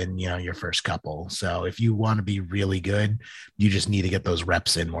see it in, your first couple. So if you want to be really good, you just need to get those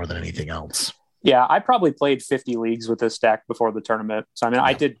reps in more than anything else. Yeah, I probably played 50 leagues with this deck before the tournament. So,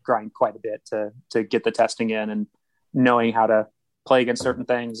 I did grind quite a bit to get the testing in and knowing how to play against certain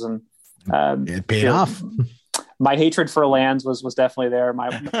things. And it paid off. My hatred for lands was definitely there.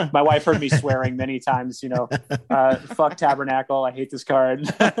 My wife heard me swearing many times, fuck Tabernacle. I hate this card.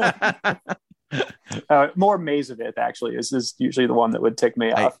 More Maze of It actually is usually the one that would tick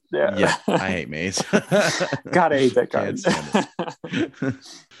me off. Yeah, I hate Maze. God, I hate that card.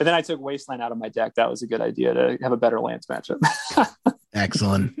 And then I took Wasteland out of my deck. That was a good idea to have a better lands matchup.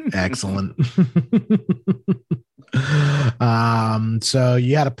 Excellent. So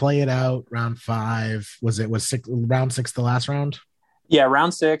you had to play it out round 5. Was round 6 the last round? Yeah,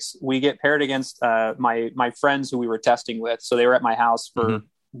 round 6 we get paired against my friends who we were testing with. So they were at my house for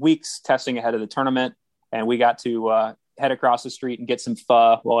weeks testing ahead of the tournament, and we got to head across the street and get some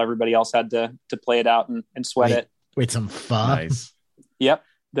pho while everybody else had to play it out and sweat it. Wait, some pho? Nice. Yep,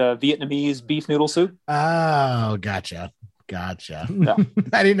 the Vietnamese beef noodle soup. Oh, gotcha. Yeah.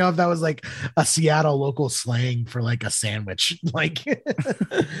 I didn't know if that was like a Seattle local slang for like a sandwich. Like,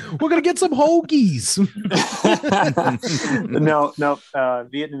 we're gonna get some hoagies. No,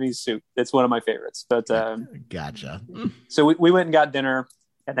 Vietnamese soup. It's one of my favorites. But gotcha. So we went and got dinner,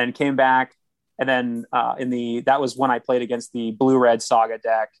 and then came back, and then that was when I played against the Blue-Red Saga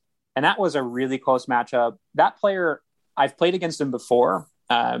deck, and that was a really close matchup. That player, I've played against him before.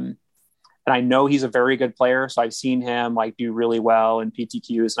 And I know he's a very good player. So I've seen him like do really well in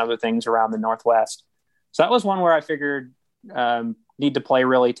PTQs and other things around the Northwest. So that was one where I figured need to play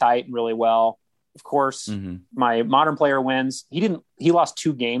really tight and really well. Of course, my Modern player wins. He lost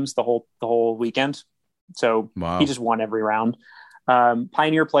 2 games the whole weekend. So He just won every round.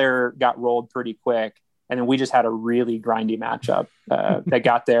 Pioneer player got rolled pretty quick. And then we just had a really grindy matchup that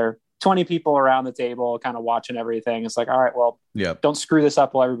got there. 20 people around the table kind of watching everything. It's like, all right, well, don't screw this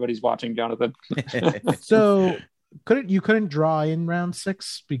up while everybody's watching, Jonathan. So you couldn't draw in round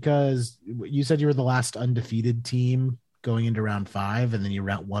 6 because you said you were the last undefeated team going into round 5, and then you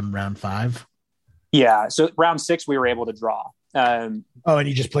won round 5. Yeah. So round 6, we were able to draw. And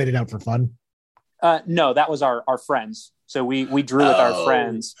you just played it out for fun? No, that was our friends. So we drew with our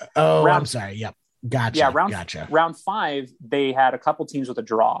friends. I'm sorry. Yep. Gotcha. Yeah, round 5, they had a couple teams with a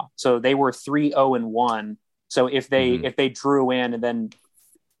draw, so they were 3-0-1. So if they drew in and then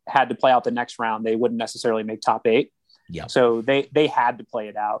had to play out the next round, they wouldn't necessarily make top 8. Yeah. So they had to play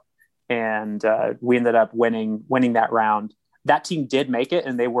it out, and we ended up winning that round. That team did make it,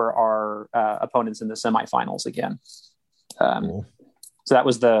 and they were our opponents in the semifinals again. Cool. So that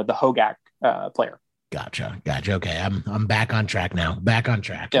was the Hogak player. Gotcha. Okay, I'm back on track now. Back on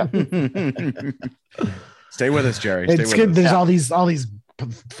track. Yeah. Stay with us, Jerry. It's good. There's all these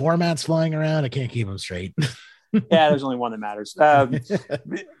formats flying around. I can't keep them straight. Yeah, there's only one that matters.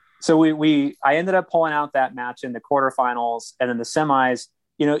 So I ended up pulling out that match in the quarterfinals, and then the semis.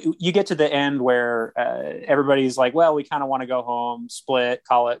 You know, you get to the end where everybody's like, "Well, we kind of want to go home, split,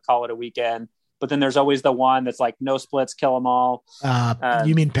 call it a weekend." But then there's always the one that's like, "No splits, kill them all."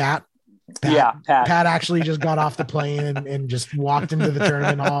 You mean Pat? Yeah, Pat. Pat actually just got off the plane and just walked into the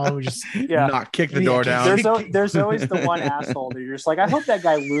tournament hall. Just not kick the door down. There's always the one asshole that you're just like, I hope that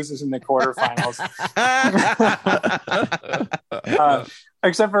guy loses in the quarterfinals.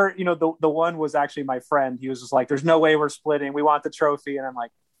 Except for, you know, the one was actually my friend. He was just like, there's no way we're splitting. We want the trophy. And I'm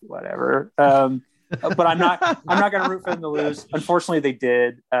like, whatever. But I'm not going to root for them to lose. Unfortunately, they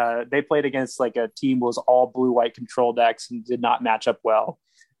did. They played against like a team was all blue-white control decks and did not match up well.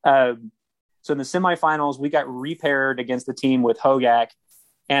 So in the semifinals, we got repaired against the team with Hogak.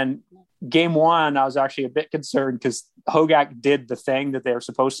 And game one, I was actually a bit concerned because Hogak did the thing that they're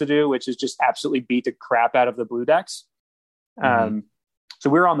supposed to do, which is just absolutely beat the crap out of the blue decks. So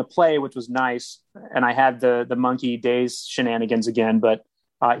we were on the play, which was nice. And I had the Monkey Days shenanigans again, but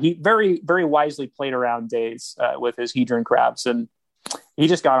he very, very wisely played around Days with his Hedron Crabs. And he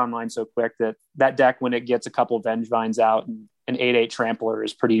just got online so quick that deck, when it gets a couple of Vengevines out and an 8/8 Trampler,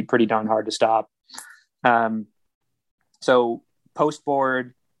 is pretty darn hard to stop. So post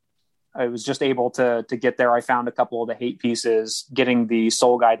board, I was just able to get there. I found a couple of the hate pieces. Getting the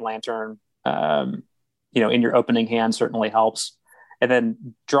Soul Guide Lantern, in your opening hand certainly helps. And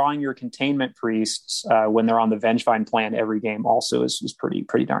then drawing your Containment Priests when they're on the Vengevine plan every game also is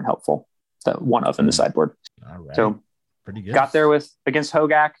pretty darn helpful. The one of in the sideboard. All right. So pretty good. Got there against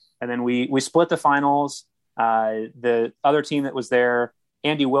Hogak, and then we split the finals. The other team that was there,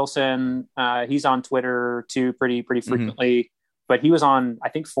 Andy Wilson, he's on Twitter too pretty frequently, but he was on, I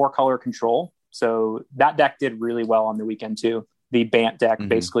think, 4-color control. So that deck did really well on the weekend too. The Bant deck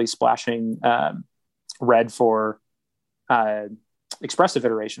basically splashing red for expressive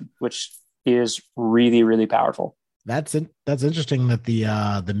iteration, which is really, really powerful. That's interesting that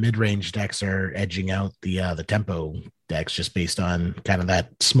the mid-range decks are edging out the tempo decks just based on kind of that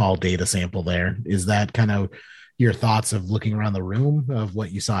small data sample there. Is that kind of your thoughts of looking around the room of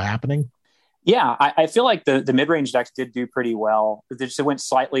what you saw happening? Yeah, I feel like the mid-range decks did do pretty well. They just went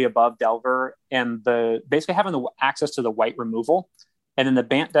slightly above Delver, and basically having the access to the white removal. And then the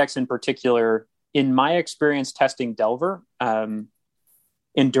Bant decks in particular, in my experience testing Delver,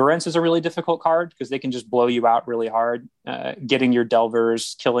 Endurance is a really difficult card because they can just blow you out really hard. Getting your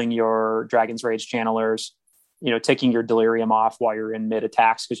Delvers, killing your Dragon's Rage Channelers, taking your Delirium off while you're in mid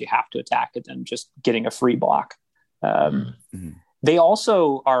attacks because you have to attack it, and just getting a free block. They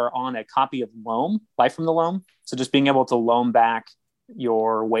also are on a copy of Loam, Life from the Loam. So just being able to loam back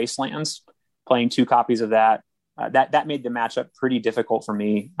your Wastelands, playing 2 copies of that, that made the matchup pretty difficult for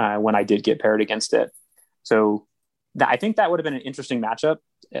me when I did get paired against it. So I think that would have been an interesting matchup.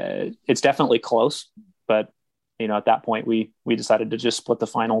 It's definitely close, but at that point we decided to just split the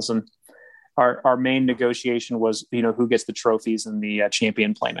finals, and our main negotiation was who gets the trophies and the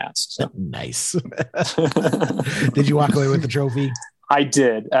champion playmats. So. Nice. Did you walk away with the trophy? I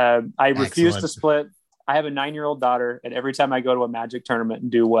did. I refused to split. I have a 9-year-old daughter, and every time I go to a Magic tournament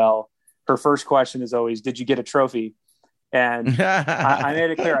and do well, her first question is always, "Did you get a trophy?" And I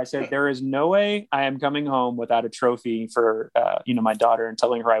made it clear. I said, there is no way I am coming home without a trophy for, my daughter, and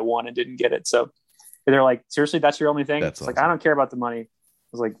telling her I won and didn't get it. So they're like, seriously, that's your only thing? It's awesome. Like, I don't care about the money. I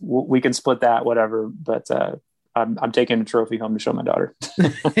was like, we can split that, whatever. But I'm taking a trophy home to show my daughter.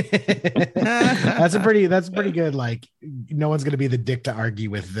 That's pretty good. Like, no one's going to be the dick to argue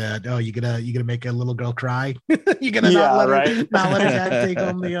with that. Oh, you gonna make a little girl cry? You're going to not let her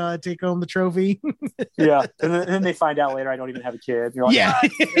dad take home the trophy. Yeah. And then they find out later I don't even have a kid. You're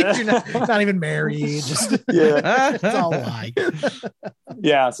like, you're not even married. Just it's all like.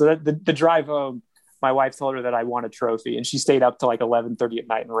 Yeah. So the drive home, my wife told her that I won a trophy, and she stayed up till like 11:30 at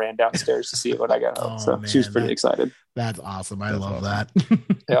night and ran downstairs to see it when I got home. So man, she was pretty excited. That's awesome. I love that.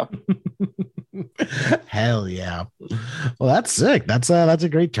 Yeah. Hell yeah. Well, that's sick. That's a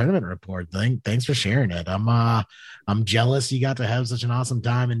great tournament report. Thanks for sharing it. I'm jealous you got to have such an awesome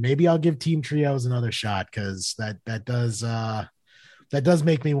time, and maybe I'll give Team Trios another shot, because that does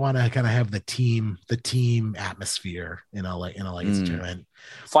make me want to kind of have the team atmosphere in a legacy tournament.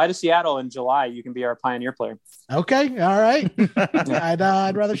 Fly to Seattle in July. You can be our Pioneer player. Okay. All right.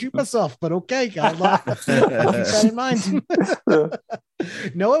 I'd rather shoot myself, but okay. I'll keep that in mind.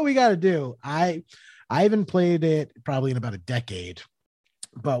 Know what we got to do? I haven't played it probably in about a decade.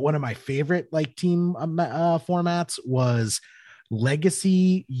 But one of my favorite like team formats was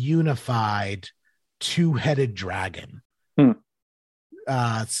Legacy Unified Two-Headed Dragon.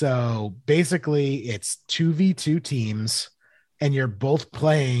 So basically it's 2v2 teams and you're both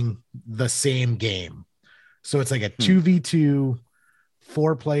playing the same game. So it's like a 2v2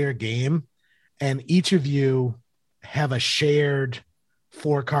 4-player game, and each of you have a shared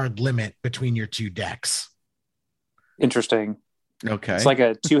 4-card limit between your two decks. Interesting. Okay. It's like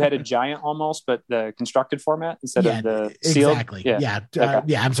a two-headed giant almost, but the constructed format instead of the sealed. Exactly. Yeah.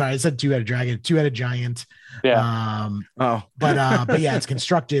 I'm sorry. I said two-headed dragon, two-headed giant. Yeah. But yeah, it's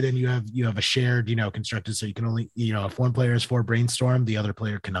constructed, and you have a shared, constructed. So you can only, if one player has 4 brainstorm, the other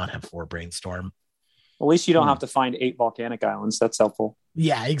player cannot have 4 brainstorm. At least you don't have to find 8 volcanic islands. That's helpful.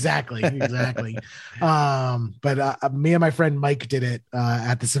 Yeah, exactly. But me and my friend Mike did it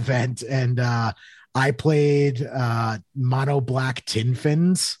at this event, and I played mono black tin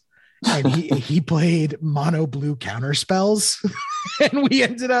fins, and he played mono blue counter spells, and we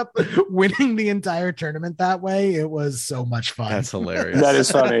ended up winning the entire tournament that way. It was so much fun. That's hilarious. That is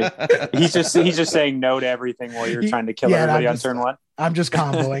funny. He's just saying no to everything while you're trying to kill everybody on turn 1. I'm just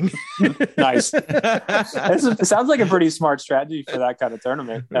comboing. Nice. It sounds like a pretty smart strategy for that kind of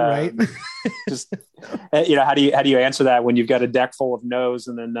tournament, right? Just how do you answer that when you've got a deck full of no's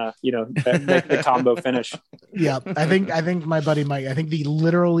and then make the combo finish? Yeah, I think my buddy Mike. I think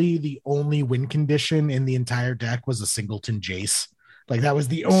the only win condition in the entire deck was a Singleton Jace. Like that was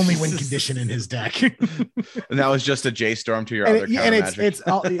the only win condition in his deck. And that was just a J Storm to your other counter magic. It's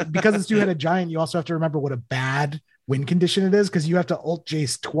because it's two-headed giant. You also have to remember what a bad win condition it is, because you have to ult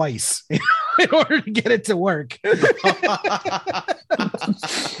Jace twice in order to get it to work. Yeah,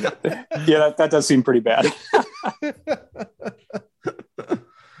 that does seem pretty bad.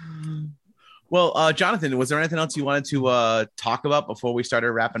 Well, Jonathan, was there anything else you wanted to talk about before we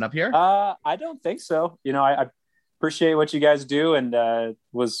started wrapping up here? I don't think so. I appreciate what you guys do, and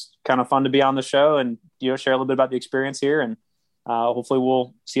was kind of fun to be on the show and share a little bit about the experience here, and hopefully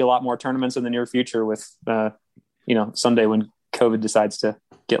we'll see a lot more tournaments in the near future with someday when COVID decides to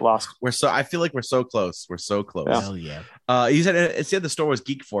get lost. I feel like we're so close. We're so close. Yeah. Hell yeah. You said the store was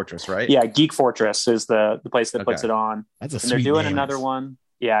Geek Fortress, right? Yeah, Geek Fortress is the place that puts it on. That's a and sweet they're doing name. Another one.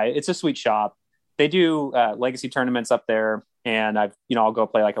 Yeah, it's a sweet shop. They do legacy tournaments up there, and I'll go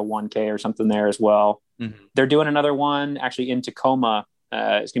play like a 1K or something there as well. Mm-hmm. They're doing another one actually in Tacoma.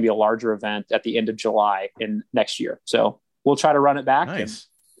 It's going to be a larger event at the end of July in next year. So we'll try to run it back and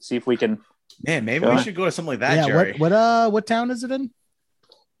see if we can. Man, maybe we should go to something like that, Jerry. What town is it in?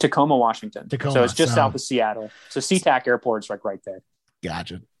 Tacoma, Washington. So it's just south of Seattle. So SeaTac Airport's right there.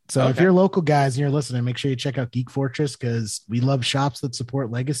 Gotcha. So if you're local guys and you're listening, make sure you check out Geek Fortress, because we love shops that support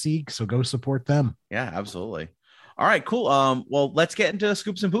Legacy. So go support them. Yeah, absolutely. All right, cool. Well, let's get into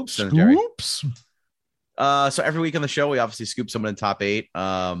scoops and poops then, Jerry. So every week on the show, we obviously scoop someone in top 8,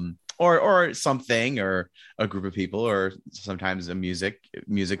 or something, or a group of people, or sometimes a music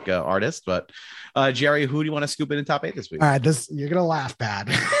artist. But Jerry, who do you want to scoop in top 8 this week? All right, you're gonna laugh bad,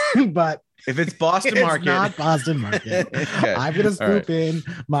 but if it's Boston Market, not Boston Market. Okay. I'm gonna scoop in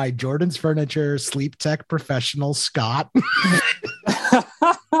my Jordan's Furniture Sleep Tech Professional Scott.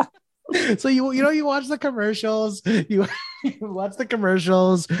 So you watch the commercials, you watch the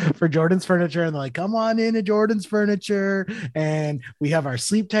commercials for Jordan's Furniture, and they're like, come on into Jordan's Furniture, and we have our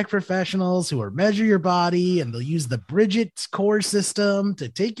sleep tech professionals who are measure your body, and they'll use the Bridget core system to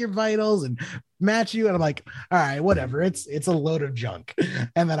take your vitals and match you. And I'm like, all right, whatever, it's a load of junk.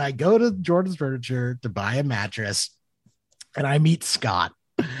 And then I go to Jordan's Furniture to buy a mattress, and I meet Scott,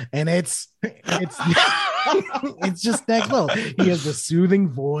 and it's it's just next level. He has the soothing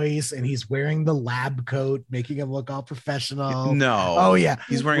voice, and he's wearing the lab coat, making him look all professional. No. Oh yeah,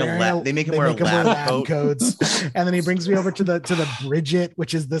 he's wearing a lab. They make him wear a lab coats. And then he brings me over to the Bridget,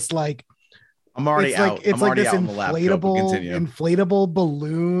 which is this like. I'm already out. It's I'm like already this out in the lab coat, but continue. inflatable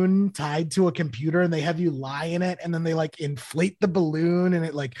balloon tied to a computer, and they have you lie in it, and then they like inflate the balloon, and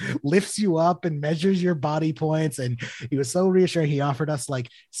it like lifts you up and measures your body points. And he was so reassuring. He offered us like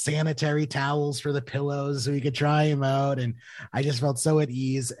sanitary towels for the pillows so we could try him out, and I just felt so at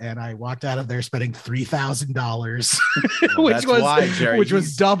ease. And I walked out of there spending $3,000, which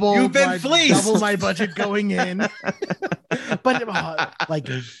was double. You've been fleeced. Double my budget going in. But like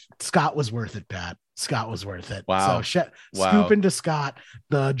Scott was worth it, Pat. Scott was worth it. Wow. So scoop into Scott,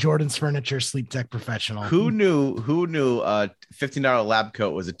 the Jordan's Furniture Sleep Tech Professional. Who knew $15 lab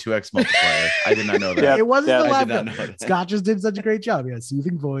coat was a 2x multiplier? I did not know that. Yeah, it wasn't the lab coat. Scott just did such a great job. He had a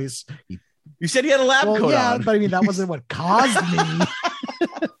soothing voice. You said he had a lab coat on. But I mean, that wasn't what caused me.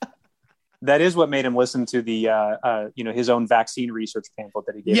 That is what made him listen to the his own vaccine research pamphlet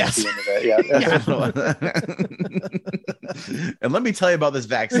that he gave Yes. at the end of it. Yeah. And let me tell you about this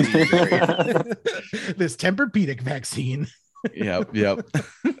vaccine. Jerry. This Tempur-Pedic vaccine. Yep.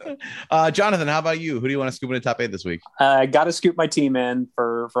 Jonathan, how about you? Who do you want to scoop in the top 8 this week? Got to scoop my team in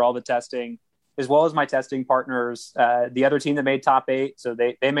for all the testing, as well as my testing partners. The other team that made top 8, so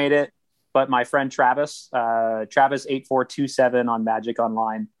they made it. But my friend Travis 8427 on Magic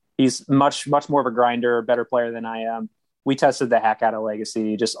Online, he's much more of a grinder, better player than I am. We tested the heck out of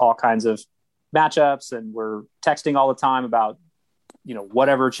Legacy, just all kinds of matchups, and we're texting all the time about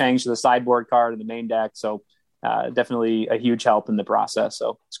whatever changed to the sideboard card and the main deck. So definitely a huge help in the process.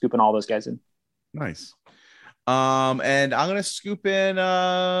 So scooping all those guys in. Nice. And I'm gonna scoop in.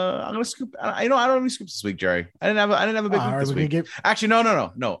 I don't have any scoops this week, Jerry. I didn't have a big week this week. Actually,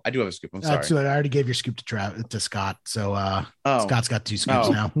 no. I do have a scoop. I'm sorry. So I already gave your scoop to Scott. So Scott's got 2 scoops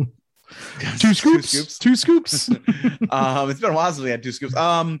now. Two scoops. It's been a while since we had 2 scoops.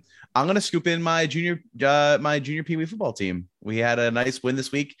 I'm gonna scoop in my junior Pee Wee football team. We had a nice win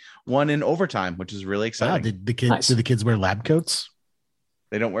this week, won in overtime, which is really exciting. Wow, did the kids wear lab coats?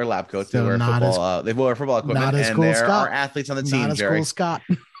 They don't wear lab coats. So they wear football. They wear football equipment, and cool, there Scott. are athletes on the team. Not as Jerry. cool, Scott.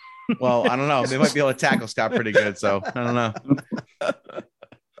 Well, I don't know. They might be able to tackle Scott pretty good. So I don't know.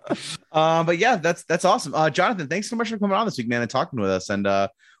 But yeah, that's awesome. Jonathan, thanks so much for coming on this week, man, and talking with us. And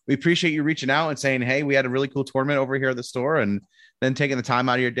we appreciate you reaching out and saying, hey, we had a really cool tournament over here at the store, and then taking the time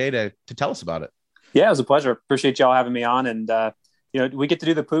out of your day to tell us about it. Yeah, it was a pleasure. Appreciate y'all having me on. And we get to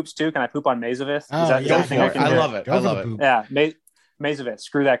do the poops too. Can I poop on Mazavith? I love it. I love it. Yeah, Mazavith,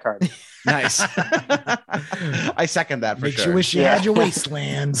 screw that card. Nice. I second that for Makes sure. you wish you had your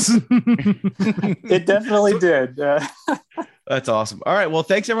wastelands. It definitely did. That's awesome. All right. Well,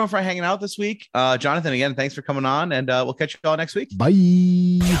 thanks everyone for hanging out this week. Jonathan, again, thanks for coming on, and we'll catch you all next week. Bye.